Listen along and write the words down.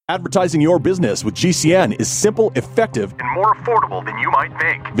Advertising your business with GCN is simple, effective, and more affordable than you might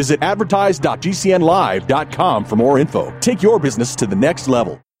think. Visit advertise.gcnlive.com for more info. Take your business to the next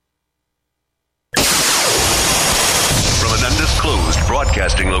level. From an undisclosed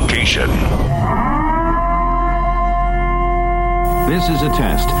broadcasting location. This is a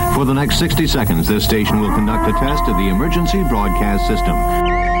test. For the next 60 seconds, this station will conduct a test of the emergency broadcast system.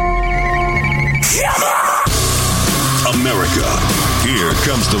 America, here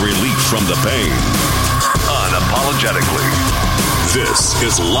comes the relief from the pain. Unapologetically. This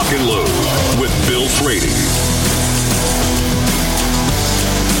is Lock and Load with Bill Frady.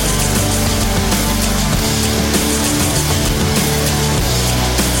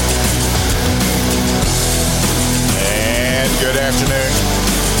 And good afternoon.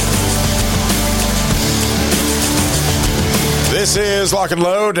 This is Lock and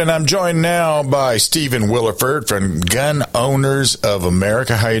Load, and I'm joined now by Stephen Williford from Gun Owners of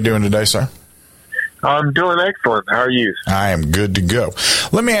America. How are you doing today, sir? I'm doing excellent. How are you? I am good to go.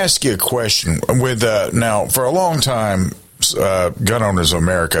 Let me ask you a question. Now, for a long time, Gun Owners of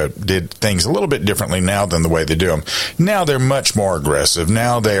America did things a little bit differently now than the way they do them. Now they're much more aggressive.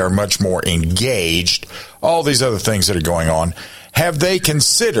 Now they are much more engaged. All these other things that are going on. Have they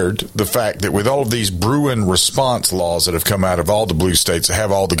considered the fact that with all of these Bruin response laws that have come out of all the blue states that have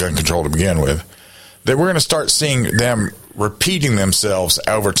all the gun control to begin with, that we're going to start seeing them repeating themselves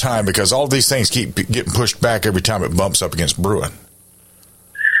over time because all of these things keep getting pushed back every time it bumps up against Bruin?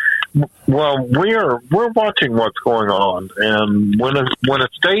 Well, we're watching what's going on, and when a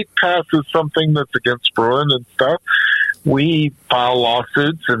state passes something that's against Bruin and stuff, we file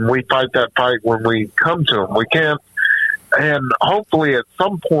lawsuits and we fight that fight when we come to them. We can't. And hopefully at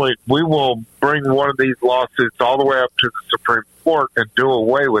some point we will bring one of these lawsuits all the way up to the Supreme Court and do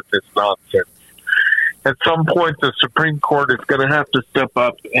away with this nonsense. At some point the Supreme Court is going to have to step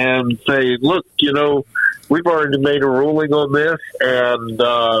up and say, look, we've already made a ruling on this, and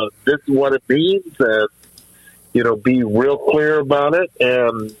this is what it means, and, be real clear about it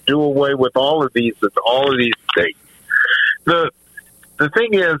and do away with all of these states. The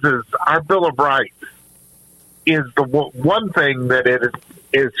thing is our Bill of Rights is the one thing that it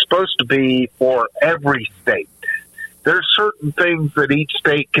is supposed to be for every state. There's certain things that each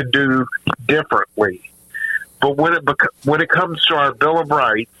state can do differently. But when it comes to our Bill of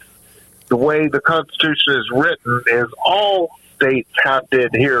Rights, the way the Constitution is written is all states have to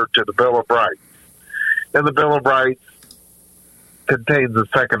adhere to the Bill of Rights. And the Bill of Rights contains the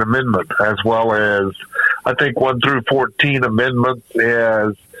Second Amendment, as well as, I think, 1 through 14 amendments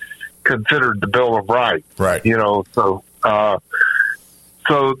is considered the Bill of Rights. Right. So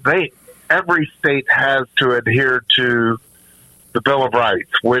every state has to adhere to the Bill of Rights,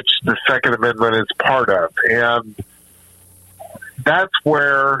 which the Second Amendment is part of. And that's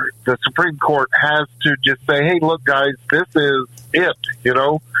where the Supreme Court has to just say, hey, look, guys, this is it.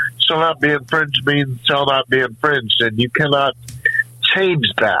 Shall not be infringed means shall not be infringed, and you cannot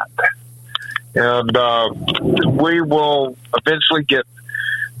change that. And we will eventually get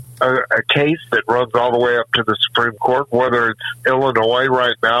a case that runs all the way up to the Supreme Court, whether it's Illinois.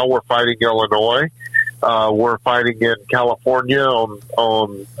 Right now we're fighting Illinois. We're fighting in California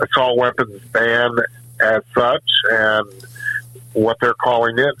on assault weapons ban as such, and what they're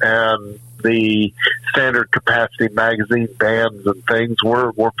calling it, and the standard capacity magazine bans and things.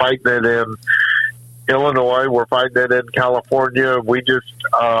 We're fighting it in Illinois. We're fighting it in California. We just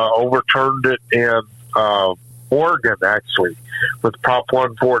overturned it in Oregon, actually, with Prop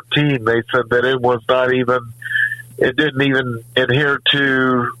 114. They said that it didn't even adhere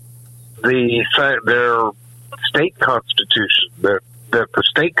to their state constitution, that the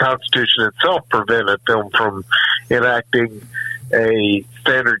state constitution itself prevented them from enacting a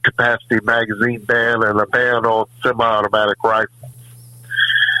standard capacity magazine ban and a ban on semi-automatic rifles.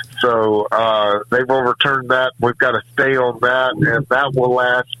 So they've overturned that. We've got to stay on that, and that will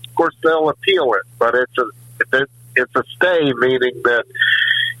last. Of course, they'll appeal it, but it's a stay, meaning that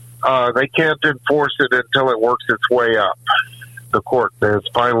they can't enforce it until it works its way up. The court has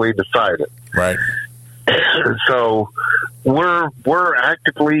finally decided. Right. So we're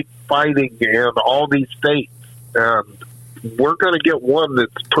actively fighting in all these states, and we're going to get one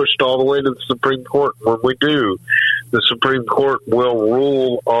that's pushed all the way to the Supreme Court. When we do, the Supreme Court will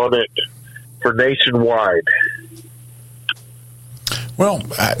rule on it for nationwide. Well,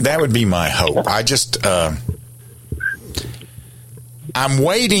 that would be my hope. I just, I'm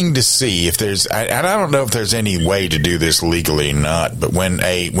waiting to see if there's, I don't know if there's any way to do this legally or not, but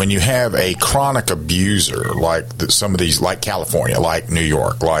when you have a chronic abuser, like some of these, like California, like New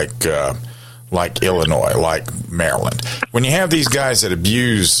York, like like Illinois, like Maryland, when you have these guys that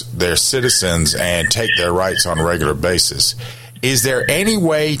abuse their citizens and take their rights on a regular basis, is there any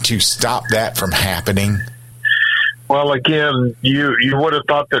way to stop that from happening? Well, again, you would have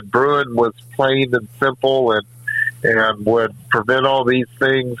thought that Bruin was plain and simple and would prevent all these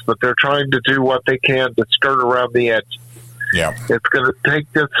things, but they're trying to do what they can to skirt around the edge. Yeah. It's going to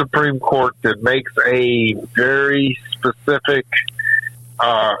take the Supreme Court that makes a very specific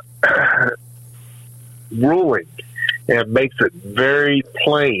ruling and makes it very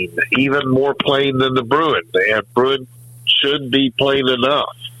plain, even more plain than the Bruin. And Bruin should be plain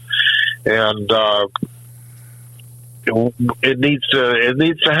enough. And it needs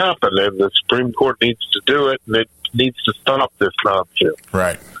to happen, and the Supreme Court needs to do it, and it needs to stop this nonsense.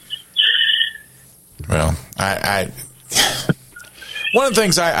 Right. Well, I one of the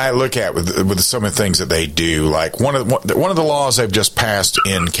things I look at with some of the things that they do, like one of the laws they've just passed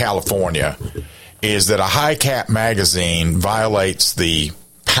in California is that a high cap magazine violates the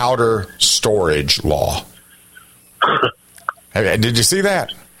powder storage law. Did you see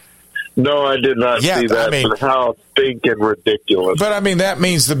that? No, I did not see that. But how stinking ridiculous! But I mean, that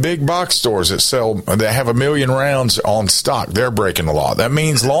means the big box stores that have 1 million rounds on stock, they're breaking the law. That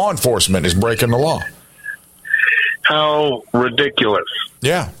means law enforcement is breaking the law. How ridiculous!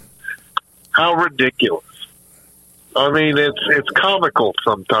 Yeah, how ridiculous! I mean, it's comical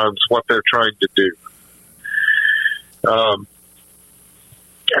sometimes what they're trying to do.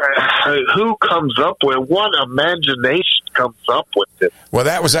 Who comes up with what imagination comes up with this? Well,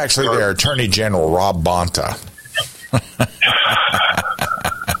 that was actually their Attorney General, Rob Bonta.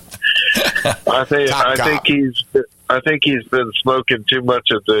 I think he's been smoking too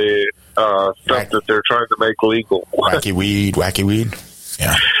much of the stuff that they're trying to make legal. Wacky weed.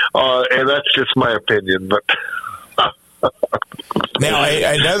 Yeah. And that's just my opinion, but. Now,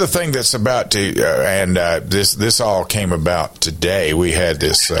 another thing that's about to, and this all came about today. We had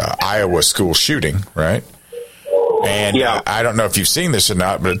this Iowa school shooting, right? And I don't know if you've seen this or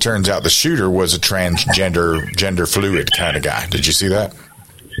not, but it turns out the shooter was a gender fluid kind of guy. Did you see that?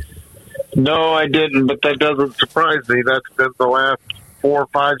 No, I didn't, but that doesn't surprise me. That's been the last 4 or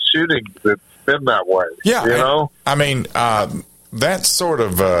 5 shootings. It's been that way. Yeah, you know. I mean, that's sort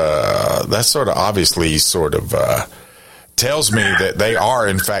of obviously tells me that they are,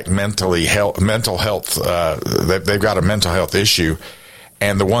 in fact, mental health. They've got a mental health issue,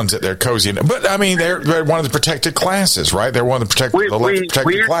 and the ones that they're cozying. But I mean, they're one of the protected classes, right? They're one of the protected classes.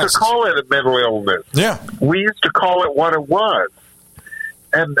 We used to call it a mental illness. Yeah, we used to call it what it was,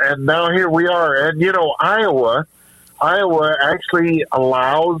 and now here we are. And you know, Iowa actually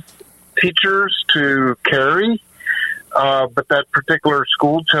allows teachers to carry. But that particular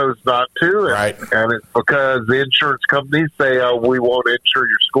school chose not to, right? And it's because the insurance companies say, we won't insure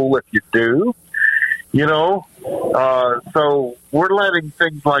your school if you do, you know? So we're letting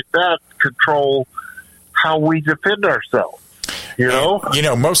things like that control how we defend ourselves, you know? You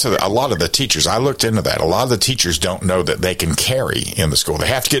know, a lot of the teachers, I looked into that, a lot of the teachers don't know that they can carry in the school. They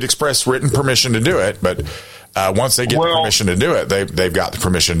have to get express written permission to do it, but once they get the permission to do it, they've got the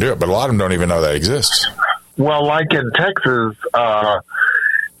permission to do it, but a lot of them don't even know that exists. Well, like in Texas, the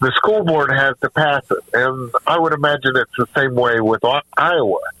school board has to pass it, and I would imagine it's the same way with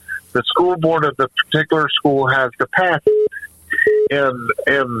Iowa. The school board of the particular school has to pass it.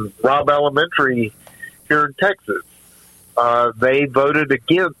 In Robb Elementary here in Texas, they voted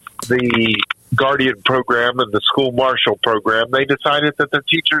against the Guardian program and the school marshal program. They decided that the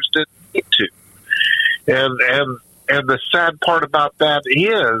teachers didn't need to. And the sad part about that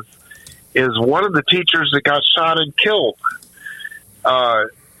is one of the teachers that got shot and killed. Her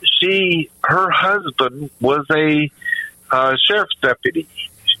husband was a sheriff's deputy.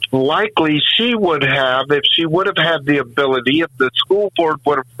 Likely she would have, if she would have had the ability, if the school board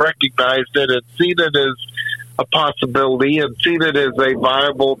would have recognized it and seen it as a possibility and seen it as a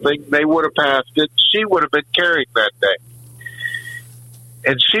viable thing, they would have passed it. She would have been carrying that day.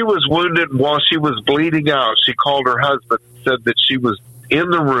 And she was wounded while she was bleeding out. She called her husband and said that she was in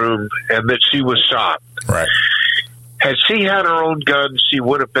the room and that she was shot. Right. Had she had her own gun, she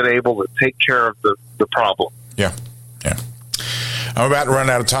would have been able to take care of the problem. Yeah. I'm about to run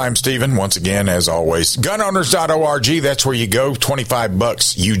out of time, Stephen. Once again, as always, gunowners.org. That's where you go.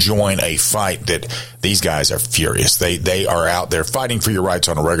 $25. You join a fight that these guys are furious. They are out there fighting for your rights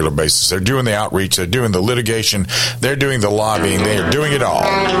on a regular basis. They're doing the outreach. They're doing the litigation. They're doing the lobbying. They are doing it all.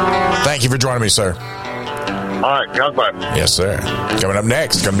 Thank you for joining me, sir. All right. God bless. Yes, sir. Coming up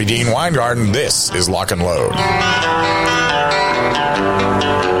next, going to be Dean Weingarten. This is Lock and Load.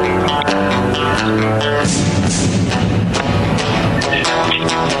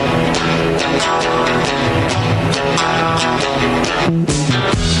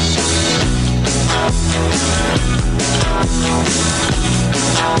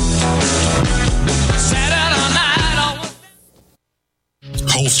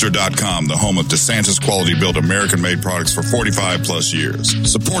 Holster.com, the home of DeSantis quality-built American-made products for 45-plus years.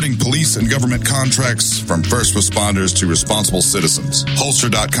 Supporting police and government contracts from first responders to responsible citizens.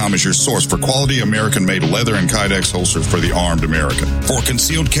 Holster.com is your source for quality American-made leather and Kydex holsters for the armed American. For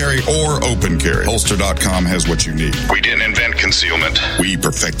concealed carry or open carry, Holster.com has what you need. We didn't invent concealment. We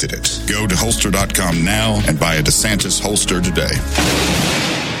perfected it. Go to Holster.com now and buy a DeSantis holster today.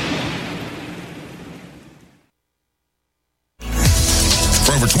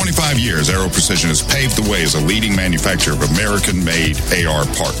 For over 25 years, Aero Precision has paved the way as a leading manufacturer of American-made AR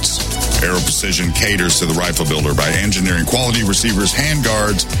parts. Aero Precision caters to the rifle builder by engineering quality receivers,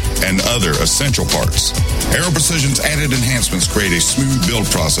 handguards, and other essential parts. Aero Precision's added enhancements create a smooth build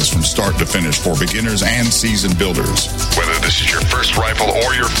process from start to finish for beginners and seasoned builders. Whether this is your first rifle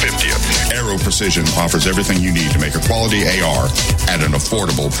or your 50th, Aero Precision offers everything you need to make a quality AR at an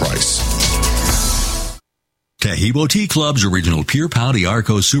affordable price. Tahibo Tea Club's original Pure Pouty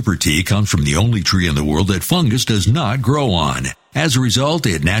Arco Super Tea comes from the only tree in the world that fungus does not grow on. As a result,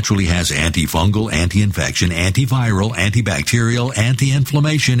 it naturally has antifungal, anti-infection, antiviral, antibacterial,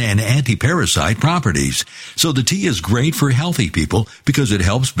 anti-inflammation, and anti-parasite properties. So the tea is great for healthy people because it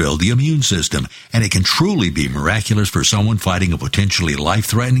helps build the immune system, and it can truly be miraculous for someone fighting a potentially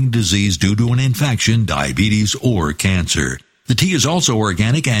life-threatening disease due to an infection, diabetes, or cancer. The tea is also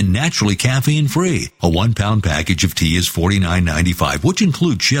organic and naturally caffeine-free. A 1-pound package of tea is $49.95, which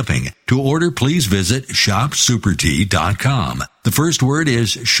includes shipping. To order, please visit shopsupertea.com. The first word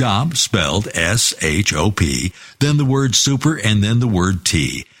is shop, spelled S-H-O-P, then the word super, and then the word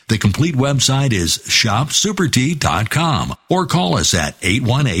tea. The complete website is shopsupertea.com, or call us at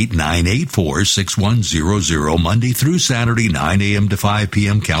 818-984-6100 Monday through Saturday, 9 a.m. to 5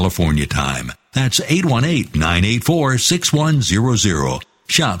 p.m. California time. That's 818-984-6100.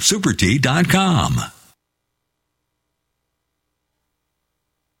 ShopSuperTea.com.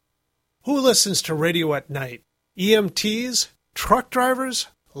 Who listens to radio at night? EMTs, truck drivers,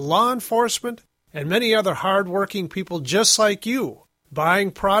 law enforcement, and many other hard-working people just like you,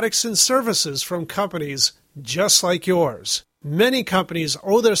 buying products and services from companies just like yours. Many companies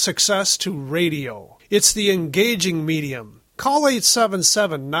owe their success to radio. It's the engaging medium. Call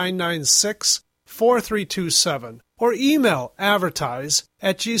 877-996-4327 or email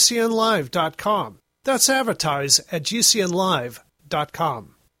advertise@gcnlive.com. That's advertise@gcnlive.com.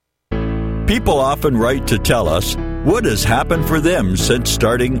 People often write to tell us what has happened for them since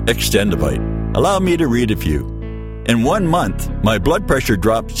starting Extendivite. Allow me to read a few. In 1 month, my blood pressure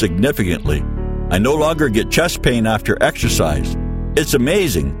dropped significantly. I no longer get chest pain after exercise. It's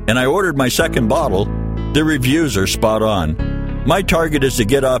amazing, and I ordered my second bottle. The reviews are spot on. My target is to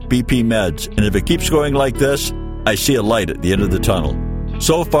get off BP meds, and if it keeps going like this, I see a light at the end of the tunnel.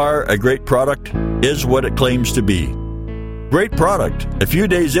 So far, a great product is what it claims to be. Great product. A few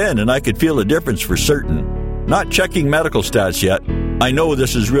days in, and I could feel a difference for certain. Not checking medical stats yet. I know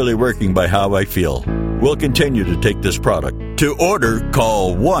this is really working by how I feel. We'll continue to take this product. To order,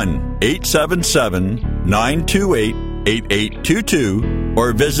 call 1-877-928-8822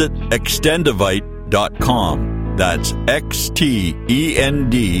 or visit extendivite.com. That's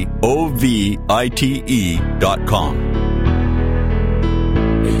extendovite.com.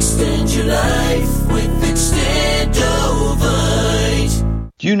 Extend your life with Extendovite.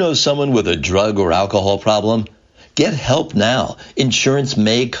 Do you know someone with a drug or alcohol problem? Get help now. Insurance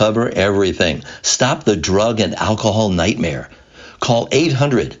may cover everything. Stop the drug and alcohol nightmare. Call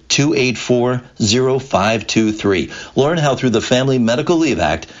 800-284-0523. Learn how through the Family Medical Leave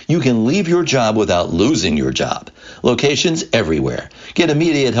Act, you can leave your job without losing your job. Locations everywhere. Get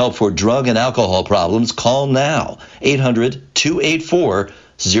immediate help for drug and alcohol problems. Call now.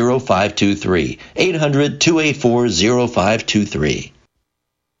 800-284-0523. 800-284-0523.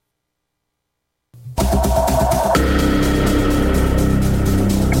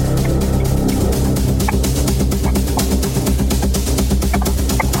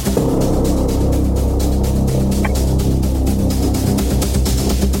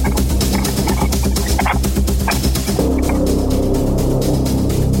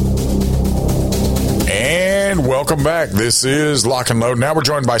 Welcome back. This is Lock and Load. Now we're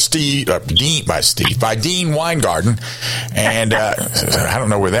joined by Dean Weingarten, and I don't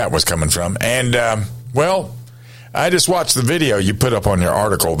know where that was coming from. And well, I just watched the video you put up on your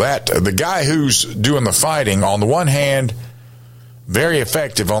article. That the guy who's doing the fighting, on the one hand, very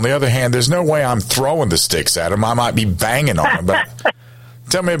effective. On the other hand, there's no way I'm throwing the sticks at him. I might be banging on him, but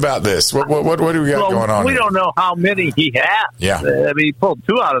Tell me about this. What do we got going on? We here? don't know how many he has. Yeah. I mean, he pulled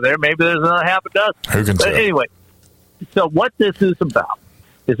 2 out of there. Maybe there's another half a dozen. Who can say? Anyway, so what this is about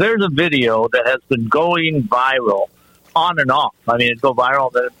is there's a video that has been going viral on and off. I mean, it go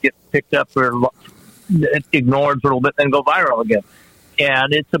viral, then it gets picked up or ignored for a little bit, then go viral again.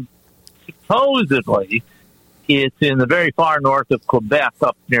 And it's supposedly it's in the very far north of Quebec,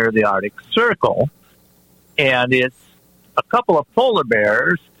 up near the Arctic Circle, and it's a couple of polar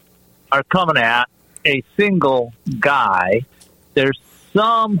bears are coming at a single guy. There's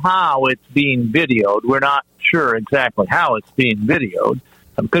somehow it's being videoed. We're not sure exactly how it's being videoed.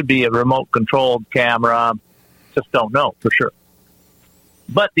 It could be a remote-controlled camera. Just don't know for sure.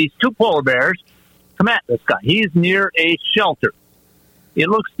 But these 2 polar bears come at this guy. He's near a shelter. It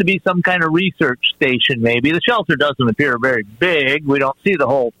looks to be some kind of research station, maybe. The shelter doesn't appear very big. We don't see the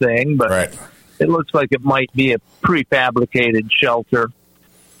whole thing, but it looks like it might be a prefabricated shelter.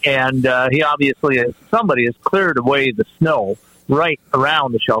 And he obviously, somebody has cleared away the snow right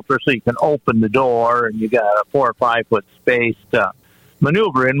around the shelter so you can open the door and you got a 4 or 5 foot space to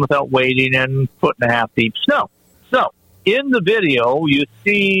maneuver in without wading in 1.5 foot deep snow. So in the video, you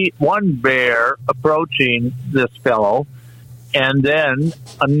see one bear approaching this fellow, and then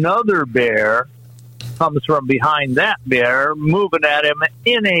another bear comes from behind that bear, moving at him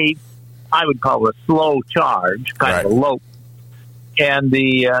in a, I would call it a slow charge, kind of a lope. And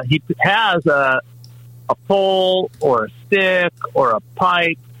he has a pole or a stick or a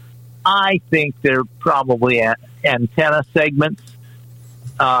pipe. I think they're probably antenna segments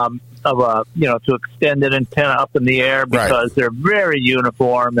to extend an antenna up in the air, because they're very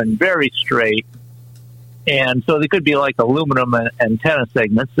uniform and very straight. And so they could be like aluminum antenna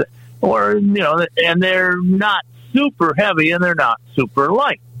segments, or, and they're not super heavy and they're not super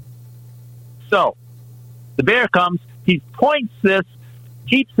light. So the bear comes, he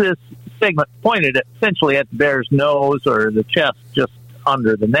keeps this segment pointed essentially at the bear's nose or the chest, just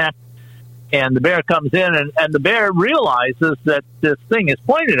under the neck. And the bear comes in, and the bear realizes that this thing is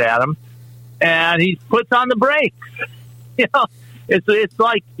pointed at him, and he puts on the brakes. It's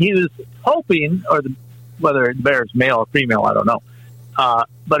like he was hoping, whether the bear's male or female, I don't know.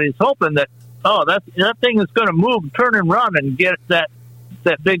 But he's hoping that, that thing is going to move, turn and run, and get that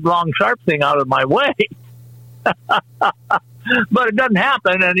big, long, sharp thing out of my way. But it doesn't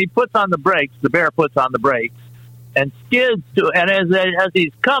happen, and he puts on the brakes. The bear puts on the brakes and skids and as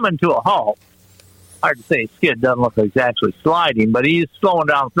he's coming to a halt, hard to say skid, doesn't look like he's actually sliding, but he's slowing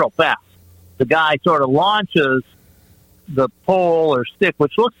down real fast. The guy sort of launches the pole or stick,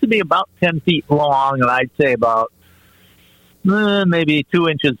 which looks to be about 10 feet long, and I'd say about maybe 2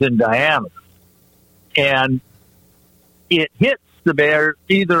 inches in diameter. And it hits the bear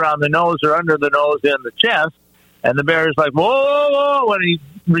either on the nose or under the nose in the chest, and the bear is like, whoa, whoa, whoa, and he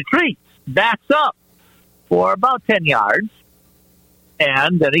retreats, backs up for about 10 yards,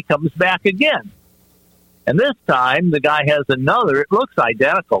 and then he comes back again. And this time, the guy has another, it looks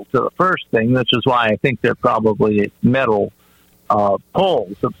identical to the first thing, which is why I think they're probably metal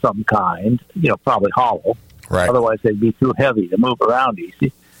poles of some kind, probably hollow. Right. Otherwise, they'd be too heavy to move around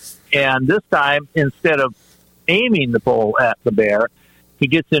easy. And this time, instead of aiming the pole at the bear, he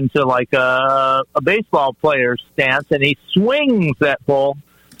gets into like a baseball player's stance, and he swings that pole.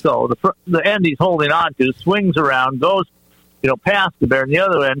 So the end he's holding on to swings around, goes, past the bear, and the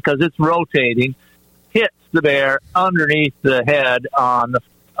other end, because it's rotating, hits the bear underneath the head on the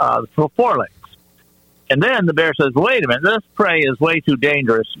forelegs. And then the bear says, wait a minute, this prey is way too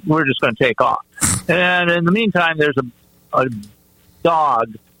dangerous. We're just going to take off. And in the meantime, there's a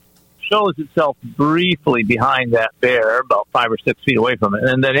dog shows itself briefly behind that bear, about 5 or 6 feet away from it,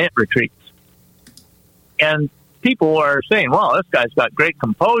 and then it retreats. And people are saying, well, this guy's got great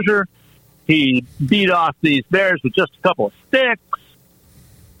composure. He beat off these bears with just a couple of sticks.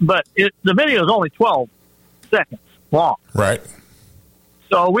 But the video is only 12 seconds long. Right.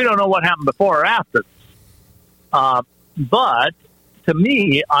 So we don't know what happened before or after. But to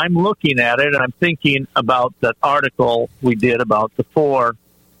me, I'm looking at it, and I'm thinking about that article we did about the 4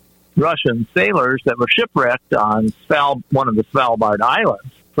 Russian sailors that were shipwrecked on one of the Svalbard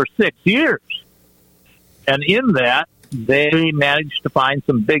Islands for 6 years. And in that, they managed to find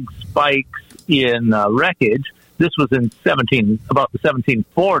some big spikes in wreckage. This was in about the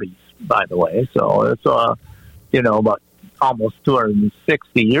 1740s, by the way. So it's, about almost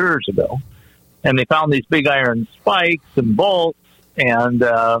 260 years ago. And they found these big iron spikes and bolts, and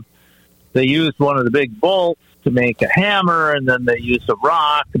they used one of the big bolts to make a hammer, and then they used a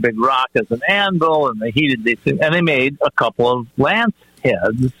big rock as an anvil, and they heated these things, and they made a couple of lance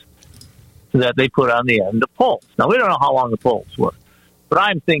heads that they put on the end of poles. Now, we don't know how long the poles were, but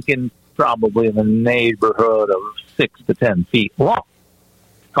I'm thinking probably in the neighborhood of 6 to 10 feet long.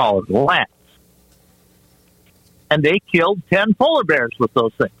 Call it a lance. And they killed 10 polar bears with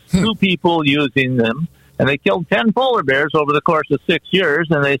those things. 2 people using them, and they killed 10 polar bears over the course of 6 years.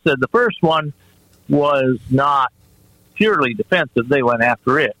 And they said the first one was not purely defensive. They went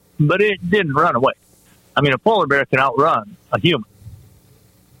after it, but it didn't run away. I mean, a polar bear can outrun a human.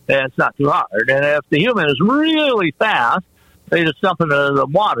 And it's not too hard. And if the human is really fast, they just jump into the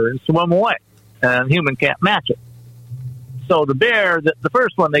water and swim away. And the human can't match it. So the bear, the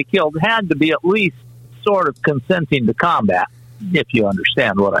first one they killed, had to be at least sort of consenting to combat, if you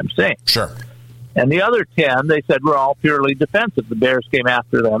understand what I'm saying. Sure. And the other 10, they said, were all purely defensive. The bears came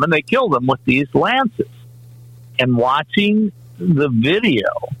after them, and they killed them with these lances. And watching the video,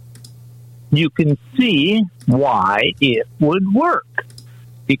 you can see why it would work.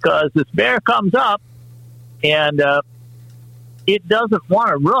 Because this bear comes up, and it doesn't want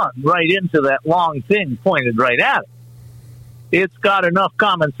to run right into that long thing pointed right at it. It's got enough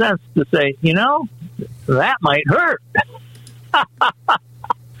common sense to say, that might hurt.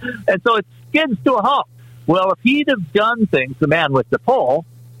 And so it skids to a halt. Well, if he'd have done things, the man with the pole,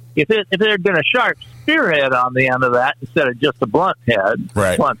 if there had been a sharp spearhead on the end of that instead of just a blunt head,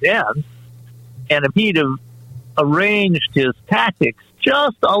 blunt end, and if he'd have arranged his tactics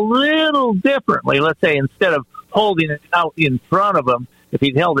just a little differently, let's say instead of holding it out in front of him, if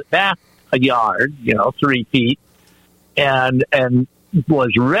he'd held it back a yard, 3 feet, and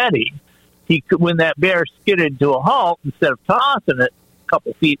was ready, he could, when that bear skidded to a halt, instead of tossing it a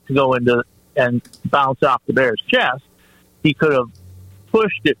couple feet to go into and bounce off the bear's chest, he could have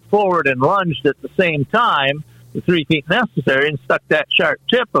pushed it forward and lunged at the same time, the 3 feet necessary, and stuck that sharp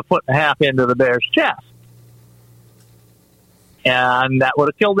tip 1.5 feet into the bear's chest. And that would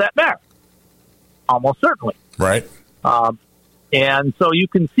have killed that bear. Almost certainly. Right. And so you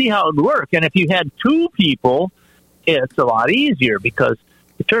can see how it would work. And if you had 2 people, it's a lot easier because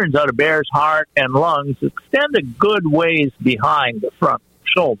it turns out a bear's heart and lungs extend a good ways behind the front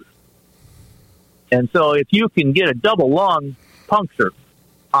shoulder. And so if you can get a double lung puncture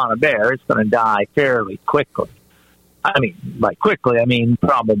on a bear, it's going to die fairly quickly. I mean, by quickly, I mean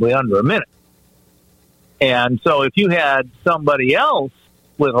probably under a minute. And so if you had somebody else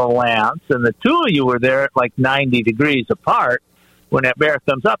with a lance and the 2 of you were there at like 90 degrees apart, when that bear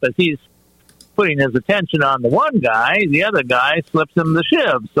comes up, as he's putting his attention on the one guy, the other guy slips him the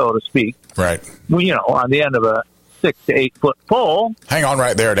shiv, so to speak. Right. Well, on the end of a 6 to 8 foot pole. Hang on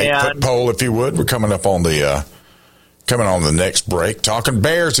right there at 8 foot pole, if you would. We're coming up on the next break, talking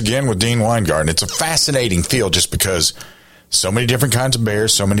bears again with Dean Weingarten. It's a fascinating field just because so many different kinds of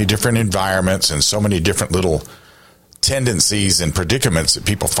bears, so many different environments, and so many different little tendencies and predicaments that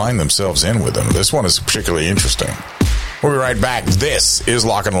people find themselves in with them. This one is particularly interesting. We'll be right back. This is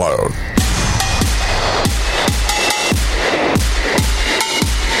Lock and Load.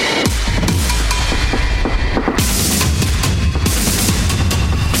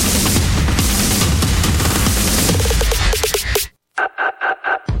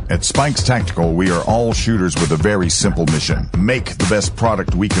 At Spikes Tactical, we are all shooters with a very simple mission. Make the best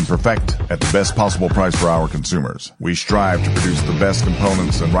product we can perfect at the best possible price for our consumers. We strive to produce the best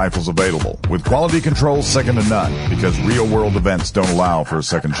components and rifles available, with quality controls second to none, because real-world events don't allow for a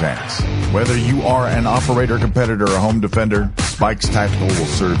second chance. Whether you are an operator, competitor, or home defender, Spikes Tactical will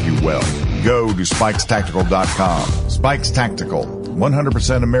serve you well. Go to spikestactical.com. Spikes Tactical,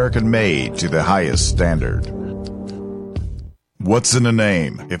 100% American-made to the highest standard. What's in a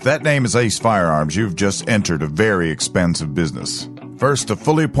name? If that name is Ace Firearms, you've just entered a very expensive business. First, a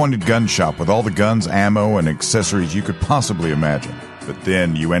fully appointed gun shop with all the guns, ammo, and accessories you could possibly imagine. But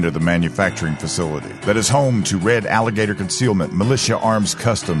then you enter the manufacturing facility that is home to Red Alligator Concealment, Militia Arms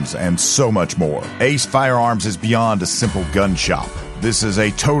Customs, and so much more. Ace Firearms is beyond a simple gun shop. This is a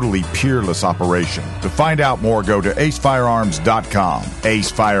totally peerless operation. To find out more, go to acefirearms.com.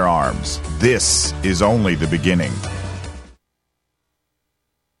 Ace Firearms. This is only the beginning.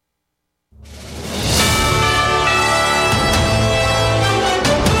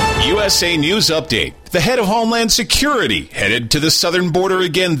 USA News Update. The head of Homeland Security headed to the southern border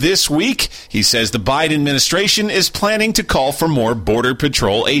again this week. He says the Biden administration is planning to call for more Border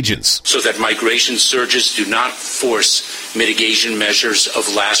Patrol agents, so that migration surges do not force mitigation measures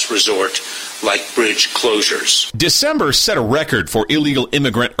of last resort like bridge closures. December set a record for illegal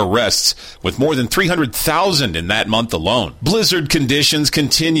immigrant arrests, with more than 300,000 in that month alone. Blizzard conditions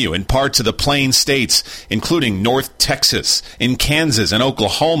continue in parts of the Plain States, including North Texas, in Kansas and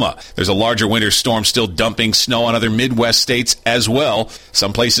Oklahoma. There's a larger winter storm still still dumping snow on other Midwest states as well.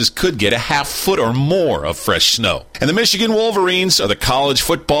 Some places could get a half foot or more of fresh snow. And the Michigan Wolverines are the college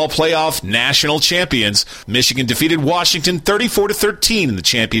football playoff national champions. Michigan defeated Washington 34-13 in the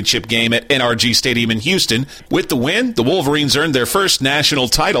championship game at NRG Stadium in Houston. With the win, the Wolverines earned their first national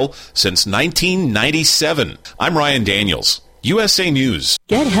title since 1997. I'm Ryan Daniels, USA News.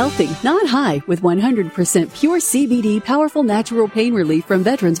 Get healthy, not high, with 100% pure CBD powerful natural pain relief from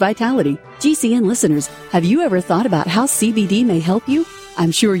Veterans Vitality. GCN listeners, have you ever thought about how CBD may help you?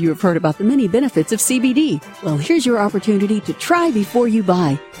 I'm sure you have heard about the many benefits of CBD. Well, here's your opportunity to try before you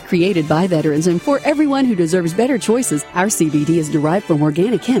buy. Created by veterans and for everyone who deserves better choices, our CBD is derived from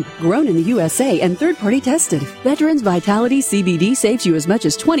organic hemp, grown in the USA and third-party tested. Veterans Vitality CBD saves you as much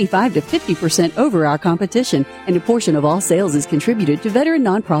as 25 to 50% over our competition, and a portion of all sales is contributed to veteran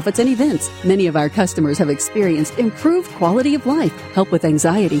nonprofits and events. Many of our customers have experienced improved quality of life, help with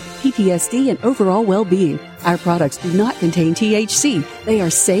anxiety, PTSD, and overall well-being. Our products do not contain THC. They are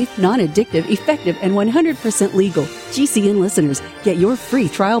safe, non-addictive, effective, and 100% legal. GCN listeners, get your free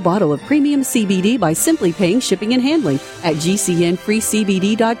trial bottle of premium CBD by simply paying shipping and handling at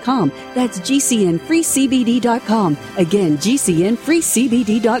GCNFreeCBD.com. That's GCNFreeCBD.com. Again,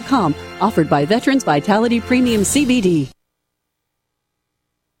 GCNFreeCBD.com. Offered by Veterans Vitality Premium CBD.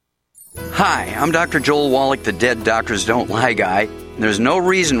 Hi, I'm Dr. Joel Wallach, the Dead Doctors Don't Lie guy. There's no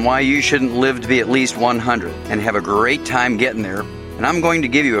reason why you shouldn't live to be at least 100 and have a great time getting there. And I'm going to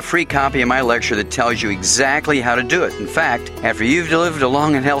give you a free copy of my lecture that tells you exactly how to do it. In fact, after you've lived a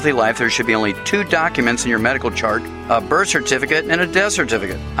long and healthy life, there should be only 2 documents in your medical chart, a birth certificate and a death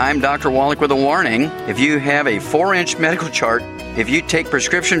certificate. I'm Dr. Wallach with a warning. If you have a 4-inch medical chart, if you take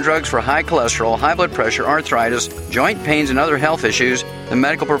prescription drugs for high cholesterol, high blood pressure, arthritis, joint pains, and other health issues, the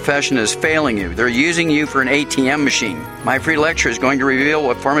medical profession is failing you. They're using you for an ATM machine. My free lecture is going to reveal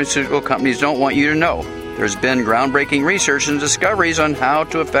what pharmaceutical companies don't want you to know. There's been groundbreaking research and discoveries on how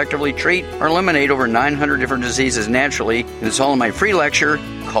to effectively treat or eliminate over 900 different diseases naturally, and it's all in my free lecture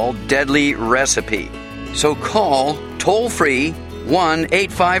called Deadly Recipe. So call toll-free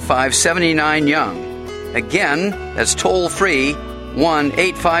 1-855-79-YOUNG. Again, that's toll-free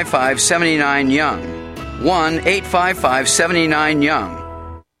 1-855-79-YOUNG. 1-855-79-YOUNG.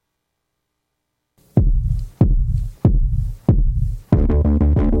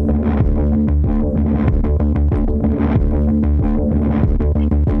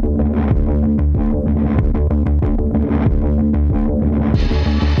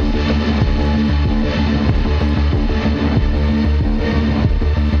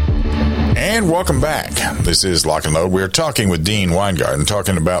 And welcome back. This is Lock and Load. We're talking with Dean Weingarten,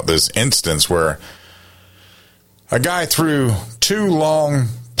 talking about this instance where a guy threw 2 long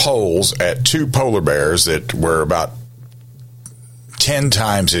poles at 2 polar bears that were about 10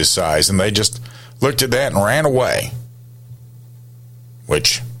 times his size, and they just looked at that and ran away.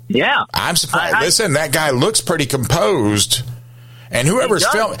 Which, yeah, I'm surprised. Listen, that guy looks pretty composed. And whoever's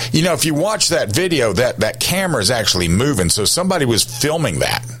filming, if you watch that video, that camera is actually moving, so somebody was filming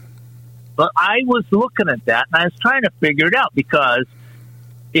that. But I was looking at that, and I was trying to figure it out, because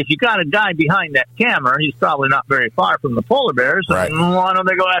if you got a guy behind that camera, he's probably not very far from the polar bears, right, and why don't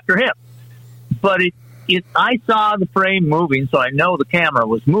they go after him? But I saw the frame moving, so I know the camera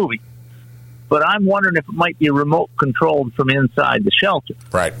was moving. But I'm wondering if it might be remote controlled from inside the shelter.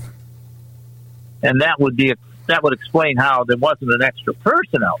 Right. And that would explain how there wasn't an extra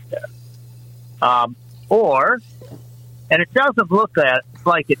person out there. And it doesn't look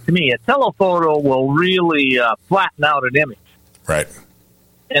like it to me. A telephoto will really flatten out an image. Right.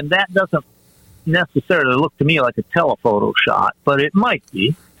 And that doesn't necessarily look to me like a telephoto shot, but it might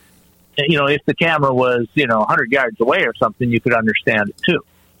be. If the camera was, 100 yards away or something, you could understand it too.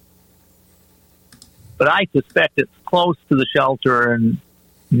 But I suspect it's close to the shelter and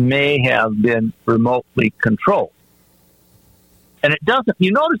may have been remotely controlled. And it doesn't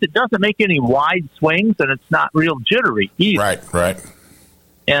make any wide swings, and it's not real jittery either. Right.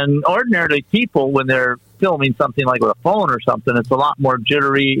 And ordinarily people, when they're filming something like with a phone or something, it's a lot more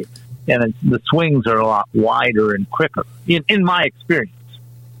jittery, and the swings are a lot wider and quicker, in my experience.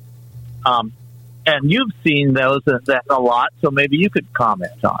 And you've seen that a lot, so maybe you could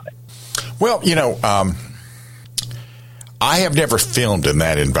comment on it. Well, I have never filmed in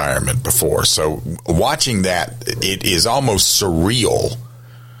that environment before, so watching that, it is almost surreal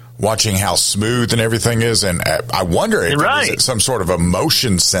watching how smooth and everything is, and I wonder if there's some sort of a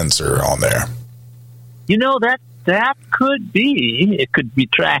motion sensor on there. That could be. It could be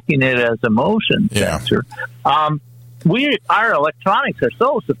tracking it as a motion sensor. Our electronics are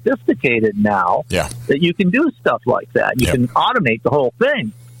so sophisticated now that you can do stuff like that. You can automate the whole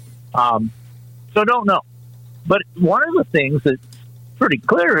thing. So don't know. But one of the things that's pretty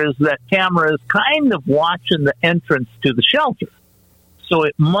clear is that camera is kind of watching the entrance to the shelter. So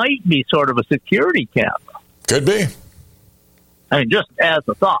it might be sort of a security camera. Could be. I mean, just as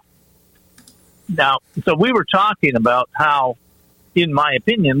a thought. Now, so we were talking about how, in my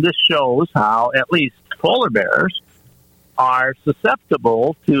opinion, this shows how at least polar bears are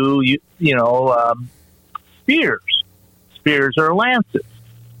susceptible to, spears or lances.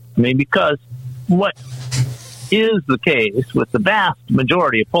 I mean, because what is the case with the vast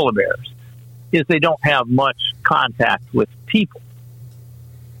majority of polar bears is they don't have much contact with people.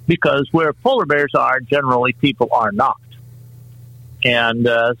 Because where polar bears are, generally people are not. And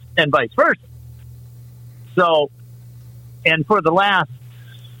vice versa. So, and for the last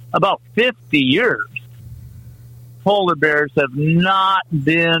about 50 years, polar bears have not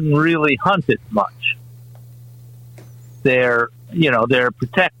been really hunted much. They're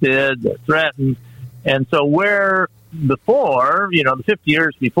protected, they're threatened. And so where before, the 50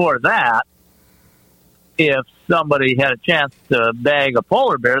 years before that, if somebody had a chance to bag a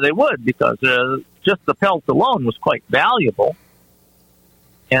polar bear, they would, because just the pelt alone was quite valuable.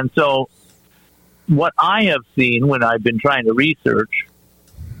 And so what I have seen when I've been trying to research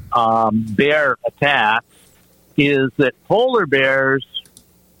bear attacks is that polar bears,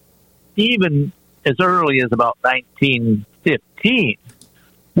 even as early as about 1915,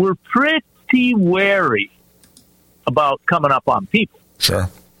 were pretty wary about coming up on people. Sure.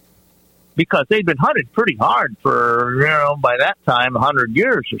 Because they'd been hunted pretty hard for, by that time, 100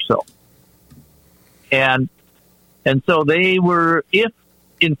 years or so. And so they were,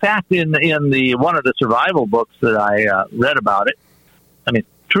 in fact, in the one of the survival books that I read about it, I mean,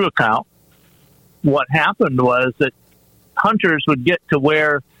 true account, what happened was that hunters would get to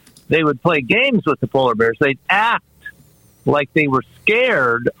where they would play games with the polar bears. They'd act like they were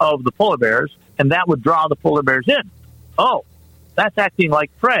scared of the polar bears, and that would draw the polar bears in. Oh, that's acting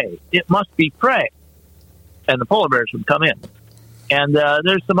like prey. It must be prey. And the polar bears would come in. And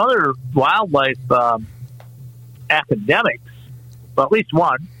there's some other wildlife academics, well, at least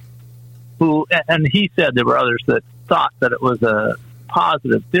one, and he said there were others that thought that it was a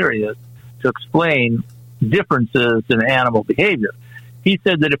positive theory to explain differences in animal behavior. He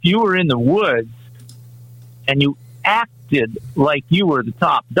said that if you were in the woods and you acted like you were the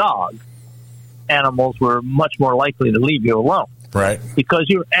top dog, animals were much more likely to leave you alone. Right. Because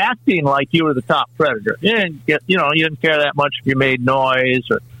you were acting like you were the top predator. You didn't care that much if you made noise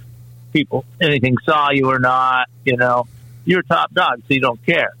or anything saw you or not. You're top dog, so you don't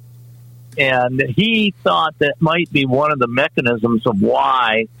care. And he thought that might be one of the mechanisms of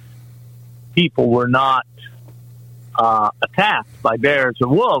why people were not attacked by bears or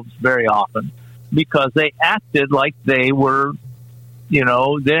wolves very often, because they acted like they were, they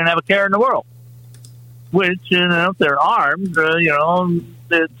didn't have a care in the world. Which, if they're armed,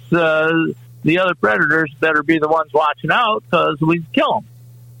 it's the other predators better be the ones watching out, because we kill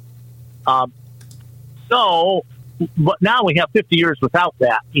them. But now we have 50 years without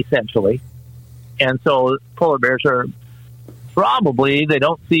that, essentially. And so polar bears are probably, they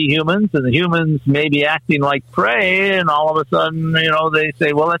don't see humans, and the humans may be acting like prey, and all of a sudden, they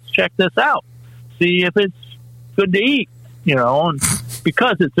say, well, let's check this out. See if it's good to eat, and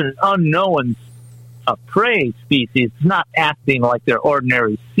because it's an unknown prey species, it's not acting like their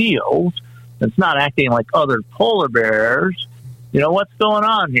ordinary seals. It's not acting like other polar bears. What's going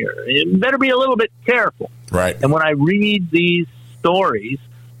on here? You better be a little bit careful. Right. And when I read these stories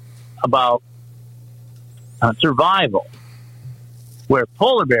about survival, where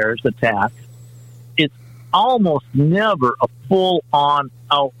polar bears attack, it's almost never a full-on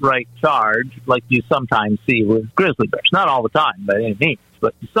outright charge like you sometimes see with grizzly bears. Not all the time, by any means,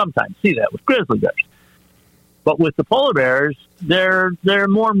 but you sometimes see that with grizzly bears. But with the polar bears, they're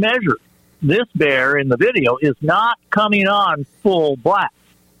more measured. This bear in the video is not coming on full blast.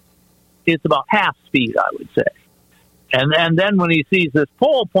 It's about half speed, I would say. And then when he sees this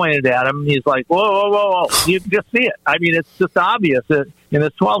pole pointed at him, he's like, whoa, whoa, whoa, whoa. You can just see it. I mean, it's just obvious that in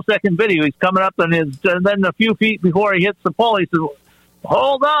this 12-second video, he's coming up and then a few feet before he hits the pole, he says,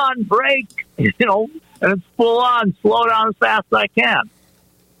 hold on, brake, and it's full on, slow down as fast as I can.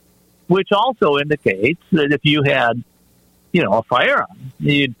 Which also indicates that if you had, a firearm,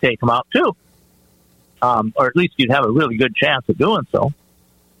 you'd take them out too. Or at least you'd have a really good chance of doing so.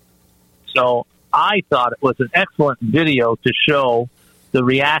 So I thought it was an excellent video to show the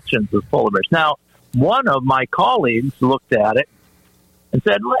reactions of polar bears. Now, one of my colleagues looked at it and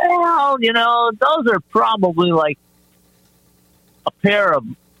said, well, those are probably like a pair of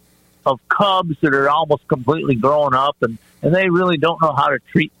cubs that are almost completely grown up, and they really don't know how to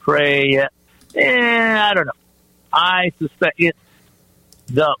treat prey yet. I don't know. I suspect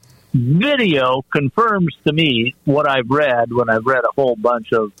the video confirms to me what I've read when I've read a whole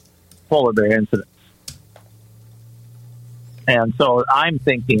bunch of polar bear incidents. And so I'm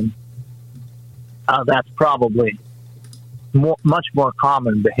thinking that's probably much more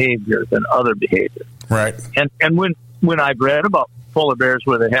common behavior than other behavior. Right. And when I've read about polar bears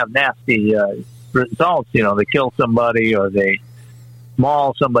where they have nasty results, they kill somebody or they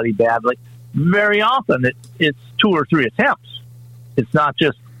maul somebody badly, very often it's 2 or 3 attempts. It's not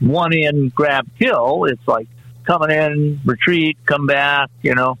just one in, grab, kill. It's like coming in, retreat, come back,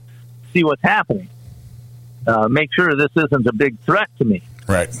 see what's happening. Make sure this isn't a big threat to me.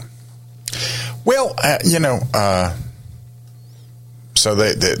 Right. Well, so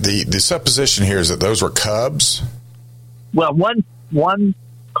the supposition here is that those were cubs? Well, one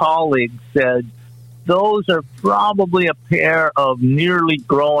colleague said those are probably a pair of nearly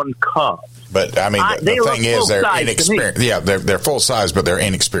grown cubs. But, I mean, the thing is they're inexperienced. Yeah, they're full size, but they're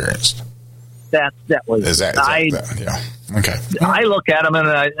inexperienced. That was... yeah. Okay. I look at them and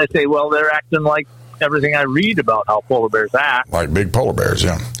I say, well, they're acting like everything I read about how polar bears act. Like big polar bears,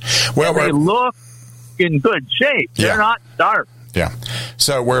 yeah. Well, they look in good shape. They're not starved. Yeah.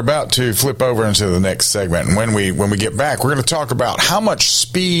 So we're about to flip over into the next segment. And when we get back, we're going to talk about how much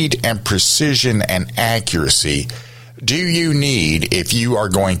speed and precision and accuracy do you need if you are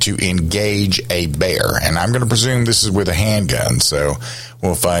going to engage a bear? And I'm going to presume this is with a handgun, so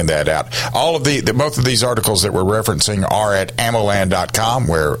we'll find that out. All of both of these articles that we're referencing are at ammoland.com,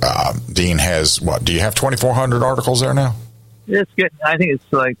 where Dean has, do you have 2,400 articles there now? I think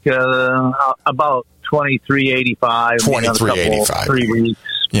it's like about 2385. 2385. 3 weeks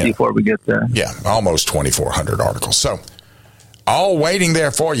before we get there. Yeah, almost 2,400 articles. So, all waiting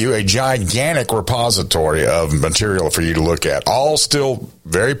there for you, a gigantic repository of material for you to look at. All still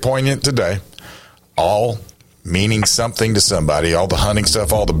very poignant today. All meaning something to somebody. All the hunting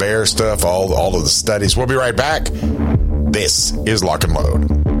stuff, all the bear stuff, all of the studies. We'll be right back. This is Lock and Load.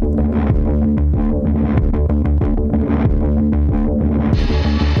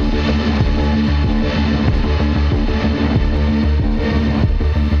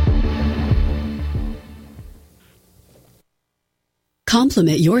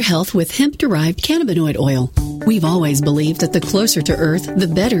 Complement your health with hemp-derived cannabinoid oil. We've always believed that the closer to Earth, the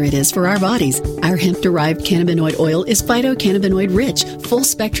better it is for our bodies. Our hemp-derived cannabinoid oil is phytocannabinoid-rich,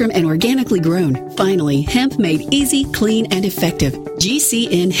 full-spectrum, and organically grown. Finally, hemp made easy, clean, and effective.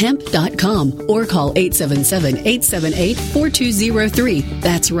 GCNhemp.com or call 877-878-4203.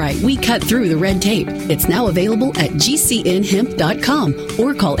 That's right, we cut through the red tape. It's now available at GCNhemp.com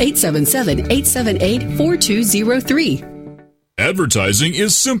or call 877-878-4203. Advertising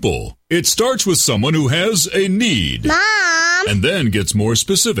is simple. It starts with someone who has a need. Mom! And then gets more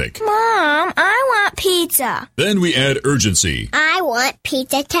specific. Mom, I want pizza. Then we add urgency. I want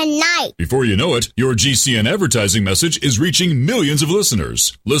pizza tonight. Before you know it, your GCN advertising message is reaching millions of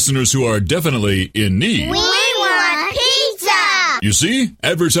listeners. Listeners who are definitely in need. We want pizza! You see,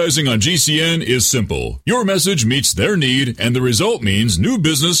 advertising on GCN is simple. Your message meets their need, and the result means new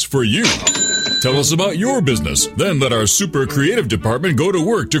business for you. Tell us about your business. Then let our super creative department go to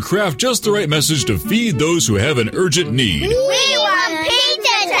work to craft just the right message to feed those who have an urgent need. We want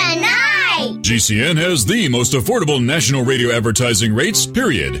pizza tonight! GCN has the most affordable national radio advertising rates,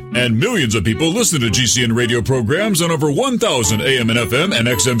 period. And millions of people listen to GCN radio programs on over 1,000 AM and FM and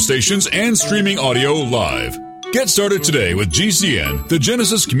XM stations and streaming audio live. Get started today with GCN, the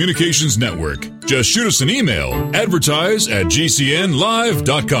Genesis Communications Network. Just shoot us an email,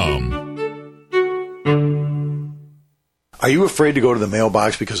 advertise@gcnlive.com. Are you afraid to go to the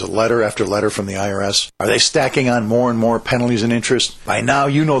mailbox because of letter after letter from the IRS? Are they stacking on more and more penalties and interest? By now,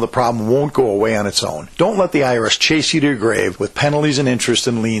 you know the problem won't go away on its own. Don't let the IRS chase you to your grave with penalties and interest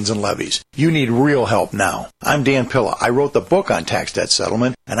and liens and levies. You need real help now. I'm Dan Pilla. I wrote the book on tax debt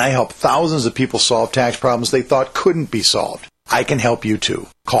settlement, and I help thousands of people solve tax problems they thought couldn't be solved. I can help you too.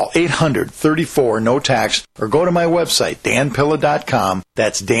 Call 800-34-NO-TAX or go to my website, danpilla.com.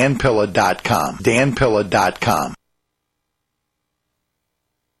 That's danpilla.com. danpilla.com.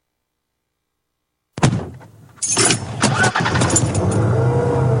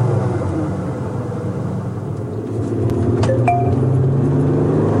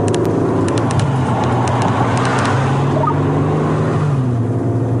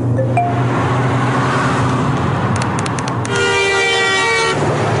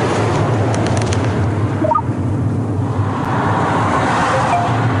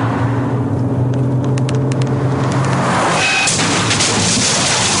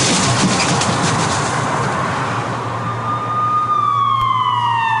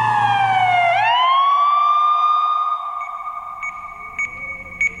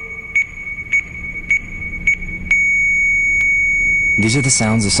 These are the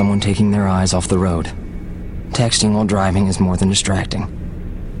sounds of someone taking their eyes off the road. Texting while driving is more than distracting.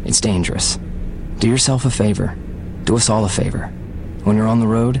 It's dangerous. Do yourself a favor. Do us all a favor. When you're on the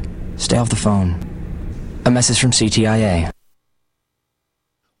road, stay off the phone. A message from CTIA.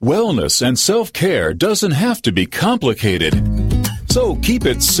 Wellness and self-care doesn't have to be complicated. So keep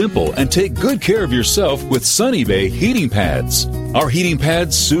it simple and take good care of yourself with Sunny Bay heating pads. Our heating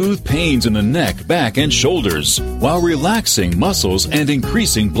pads soothe pains in the neck, back, and shoulders while relaxing muscles and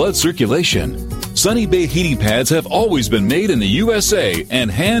increasing blood circulation. Sunny Bay heating pads have always been made in the USA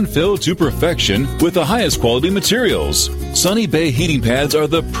and hand-filled to perfection with the highest quality materials. Sunny Bay heating pads are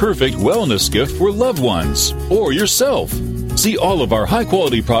the perfect wellness gift for loved ones or yourself. See all of our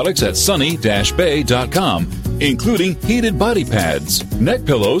high-quality products at sunny-bay.com, including heated body pads, neck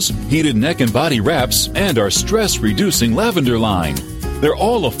pillows, heated neck and body wraps, and our stress-reducing lavender line. They're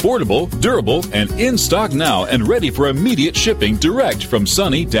all affordable, durable, and in stock now and ready for immediate shipping direct from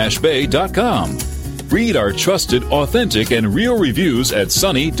sunny-bay.com. Read our trusted, authentic, and real reviews at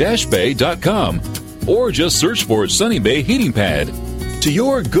sunny-bay.com or just search for Sunny Bay Heating Pad. To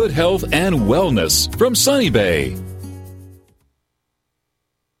your good health and wellness from Sunny Bay.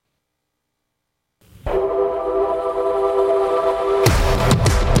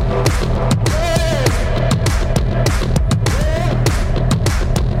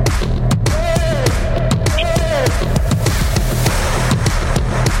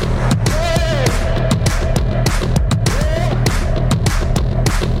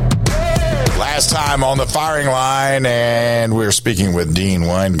 Time on the firing line, and we're speaking with Dean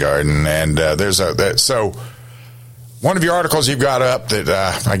Weingarten. And so one of your articles you've got up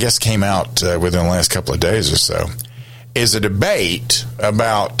that I guess came out within the last couple of days or so is a debate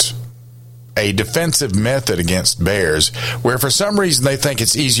about a defensive method against bears, where for some reason they think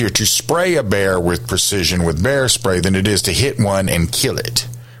it's easier to spray a bear with precision with bear spray than it is to hit one and kill it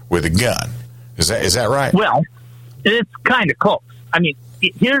with a gun. Is that right? Well, it's kind of close. I mean,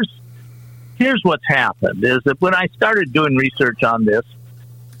 here's what's happened is that when I started doing research on this,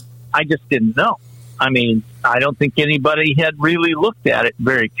 I just didn't know. I mean, I don't think anybody had really looked at it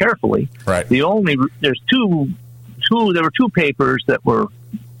very carefully. Right. There were two papers that were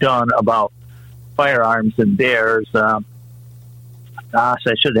done about firearms and bears. Gosh,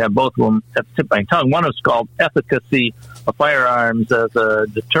 I should have both of them at the tip of my tongue. One was called Efficacy of Firearms as a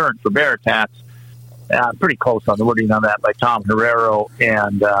Deterrent for Bear Attacks. Pretty close on the wording on that, by Tom Herrero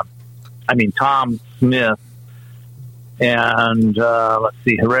and Tom Smith and let's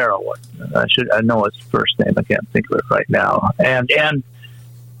see, Herrero. I know his first name. I can't think of it right now. And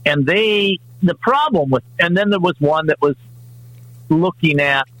the problem with, and then there was one that was looking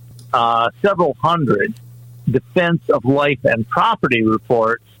at several hundred defense of life and property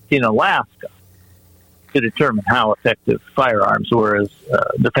reports in Alaska to determine how effective firearms were as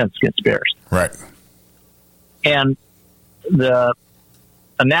defense against bears. Right. And the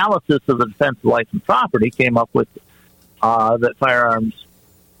analysis of the defense of life and property came up with that firearms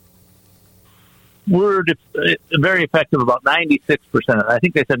were very effective about 96%. I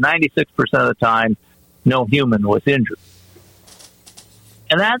think they said 96% of the time no human was injured.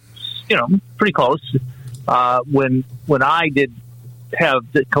 And that's, pretty close. When I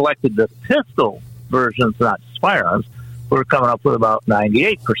collected the pistol versions, not just firearms, we were coming up with about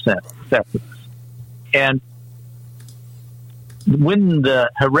 98% effectiveness. And when the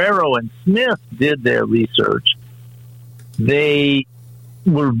Herrero and Smith did their research, they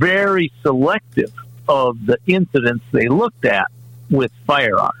were very selective of the incidents they looked at with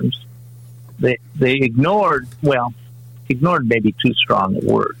firearms. They ignored maybe too strong a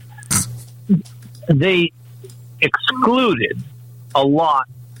word. They excluded a lot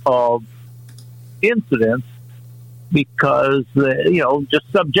of incidents because,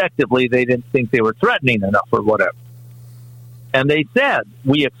 just subjectively, they didn't think they were threatening enough or whatever. And they said,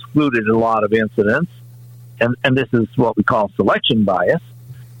 we excluded a lot of incidents, and this is what we call selection bias.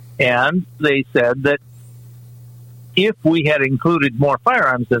 And they said that if we had included more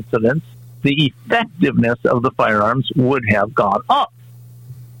firearms incidents, the effectiveness of the firearms would have gone up.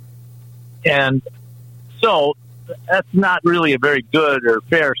 And so that's not really a very good or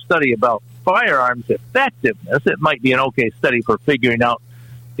fair study about firearms effectiveness. It might be an okay study for figuring out,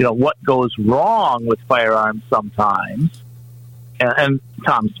 what goes wrong with firearms sometimes. And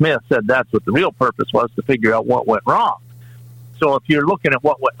Tom Smith said that's what the real purpose was, to figure out what went wrong. So if you're looking at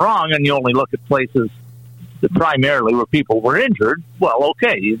what went wrong and you only look at places that primarily where people were injured, well,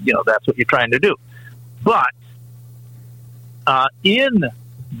 okay, that's what you're trying to do. But in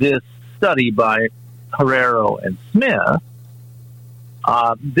this study by Herrero and Smith,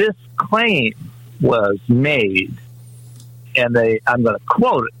 this claim was made, and I'm going to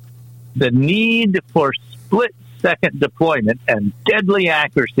quote it, the need for split-second deployment and deadly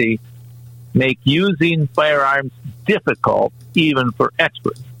accuracy make using firearms difficult even for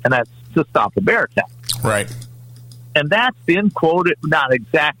experts, and that's to stop a bear attack. Right. And that's been quoted, not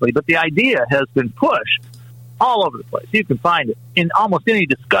exactly, but the idea has been pushed all over the place. You can find it in almost any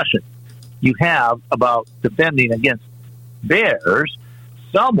discussion you have about defending against bears.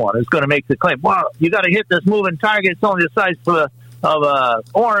 Someone is going to make the claim, well, you got to hit this moving target. It's only the size of a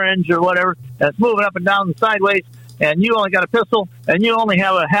orange or whatever, and it's moving up and down and sideways, and you only got a pistol, and you only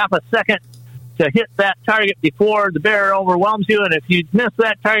have a half a second to hit that target before the bear overwhelms you, and if you miss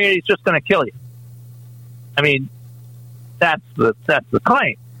that target, he's just going to kill you. I mean, that's the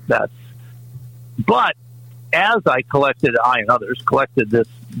claim. But as I and others collected this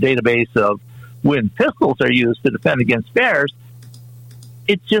database of when pistols are used to defend against bears,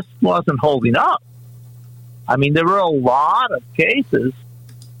 it just wasn't holding up. I mean, there were a lot of cases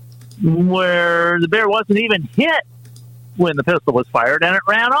where the bear wasn't even hit when the pistol was fired and it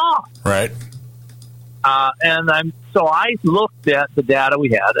ran off. Right. So I looked at the data we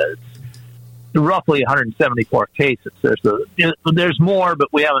had as roughly 174 cases. There's more, but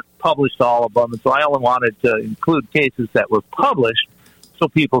we haven't published all of them. And so I only wanted to include cases that were published so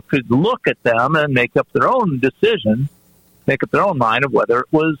people could look at them and make up their own decision, make up their own mind of whether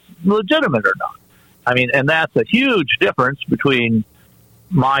it was legitimate or not. I mean, and that's a huge difference between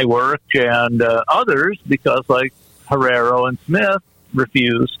my work and others, because like Herrero and Smith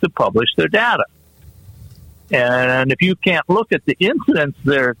refused to publish their data. And if you can't look at the incidents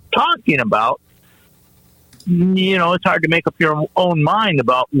they're talking about, it's hard to make up your own mind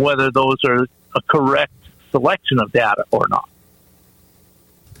about whether those are a correct selection of data or not.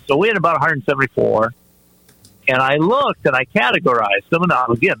 So we had about 174, and I looked and I categorized them. Now,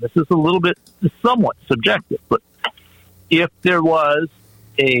 again, this is a little bit somewhat subjective, but if there was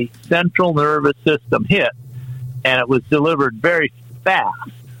a central nervous system hit and it was delivered very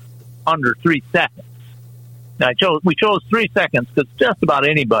fast, under 3 seconds. Now, we chose 3 seconds because just about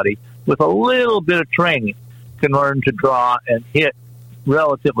anybody with a little bit of training can learn to draw and hit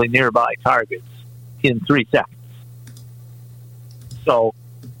relatively nearby targets in 3 seconds. So,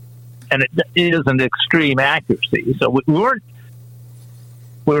 and it isn't extreme accuracy. So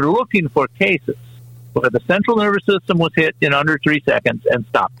we're looking for cases where the central nervous system was hit in under 3 seconds and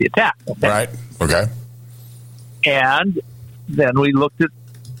stopped the attack. Okay? Right. Okay. And then we looked at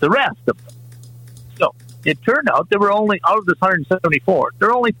the rest of them. So it turned out there were only, out of this 174, there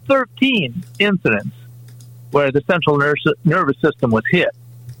were only 13 incidents where the central nervous system was hit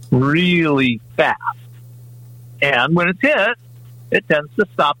really fast. And when it's hit, it tends to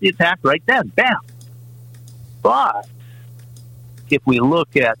stop the attack right then. Bam. But if we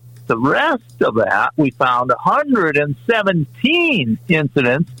look at the rest of that, we found 117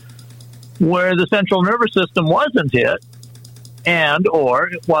 incidents where the central nervous system wasn't hit and or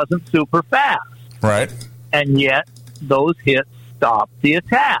it wasn't super fast. Right. And yet those hits stopped the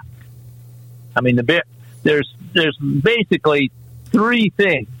attack. I mean, there's basically three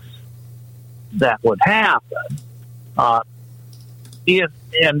things that would happen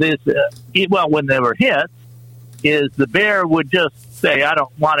when they were hit, is the bear would just say, I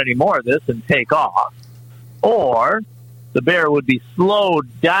don't want any more of this, and take off. Or the bear would be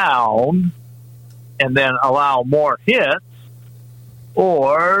slowed down and then allow more hits.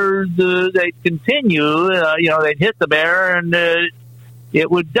 Or they'd continue, they'd hit the bear and it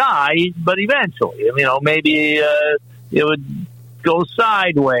would die, but eventually, maybe it would go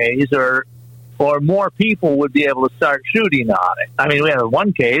sideways or more people would be able to start shooting on it. I mean, we had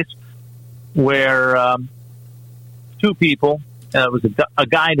one case where two people, it was a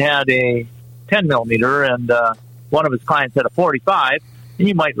guy had a 10 millimeter and one of his clients had a 45. And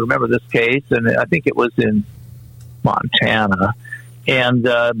you might remember this case, and I think it was in Montana. And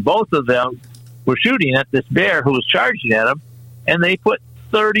both of them were shooting at this bear who was charging at them, and they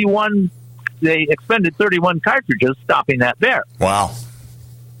expended 31 cartridges stopping that bear. Wow.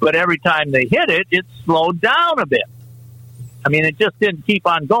 But every time they hit it, it slowed down a bit. I mean, it just didn't keep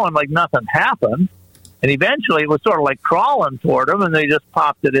on going like nothing happened. And eventually it was sort of like crawling toward them, and they just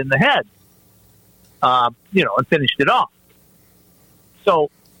popped it in the head, and finished it off.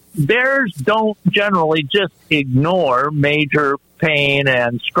 So bears don't generally just ignore major pain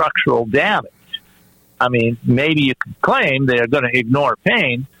and structural damage. I mean, maybe you could claim they're going to ignore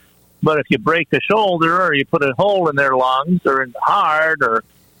pain, but if you break a shoulder or you put a hole in their lungs or in the heart or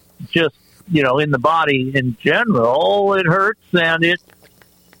just, in the body in general, it hurts and it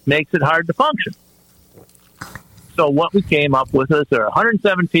makes it hard to function. So what we came up with is there are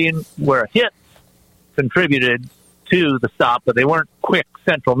 117 where hits contributed to the stop, but they weren't quick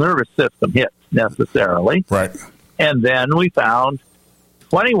central nervous system hits necessarily. Right. And then we found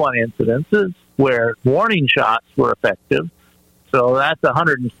 21 incidences where warning shots were effective. So that's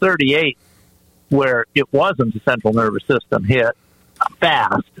 138 where it wasn't a central nervous system hit, a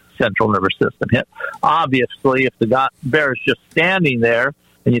fast central nervous system hit. Obviously, if the bear is just standing there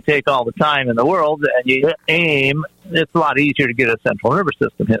and you take all the time in the world and you aim, it's a lot easier to get a central nervous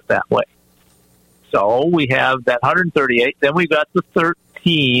system hit that way. So we have that 138. Then we got the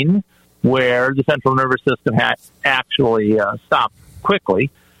 13 where the central nervous system had actually stopped quickly.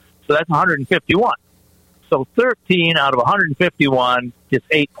 So that's 151. So 13 out of 151 is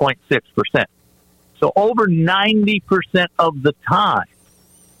 8.6%. So over 90% of the time,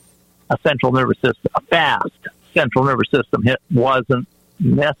 a central nervous system, a fast central nervous system hit wasn't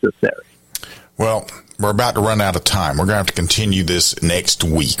necessary. Well, we're about to run out of time. We're going to have to continue this next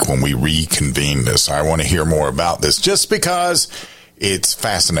week when we reconvene this. I want to hear more about this just because it's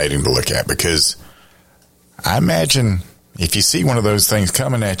fascinating to look at, because I imagine if you see one of those things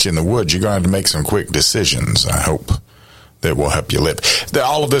coming at you in the woods, you're going to have to make some quick decisions. I hope that will help you live.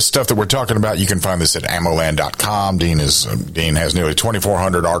 All of this stuff that we're talking about, you can find this at ammoland.com. Dean has nearly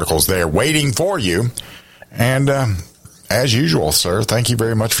 2,400 articles there waiting for you. And as usual, sir, thank you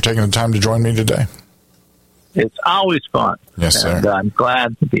very much for taking the time to join me today. It's always fun. Yes, sir. And I'm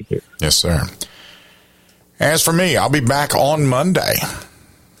glad to be here. Yes, sir. As for me, I'll be back on Monday.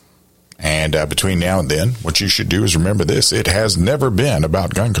 And between now and then, what you should do is remember this. It has never been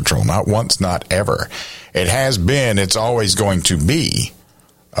about gun control. Not once, not ever. It has been, it's always going to be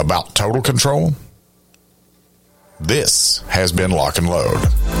about total control. This has been Lock and Load.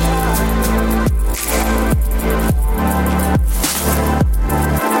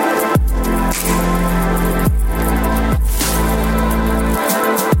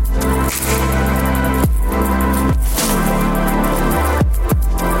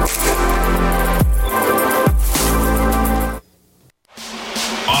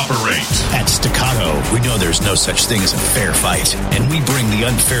 At Staccato, we know there's no such thing as a fair fight, and we bring the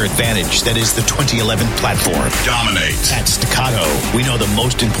unfair advantage that is the 2011 platform. Dominate. At Staccato, we know the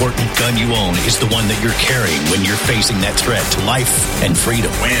most important gun you own is the one that you're carrying when you're facing that threat to life and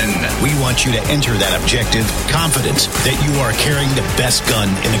freedom. Win. We want you to enter that objective confident that you are carrying the best gun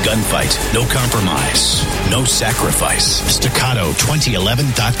in the gunfight. No compromise. No sacrifice.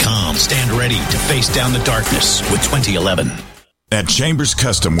 Staccato2011.com. Stand ready to face down the darkness with 2011. At Chambers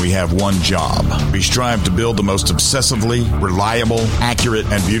Custom, we have one job. We strive to build the most obsessively reliable, accurate,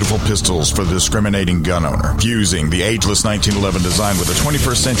 and beautiful pistols for the discriminating gun owner. Fusing the ageless 1911 design with a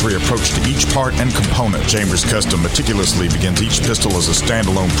 21st century approach to each part and component, Chambers Custom meticulously begins each pistol as a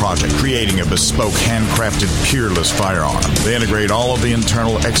standalone project, creating a bespoke, handcrafted, peerless firearm. They integrate all of the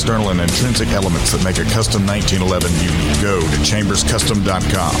internal, external, and intrinsic elements that make a custom 1911 unique. Go to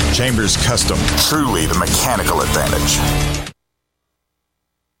chamberscustom.com. Chambers Custom, truly the mechanical advantage.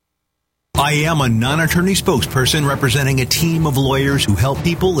 I am a non-attorney spokesperson representing a team of lawyers who help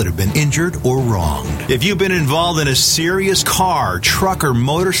people that have been injured or wronged. If you've been involved in a serious car, truck, or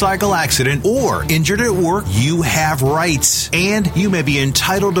motorcycle accident or injured at work, you have rights, and you may be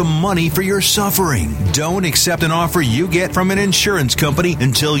entitled to money for your suffering. Don't accept an offer you get from an insurance company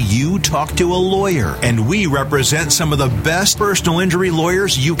until you talk to a lawyer. And we represent some of the best personal injury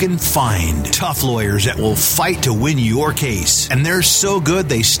lawyers you can find. Tough lawyers that will fight to win your case. And they're so good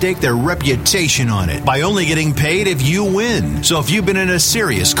they stake their reputation on it by only getting paid if you win. So if you've been in a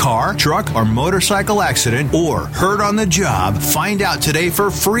serious car, truck, or motorcycle accident or hurt on the job, find out today for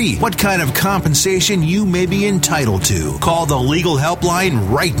free what kind of compensation you may be entitled to. Call the legal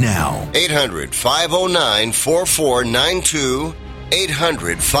helpline right now. 800-509-4492.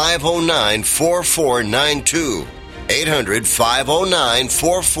 800-509-4492.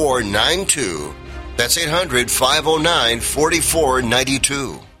 800-509-4492. That's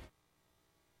 800-509-4492.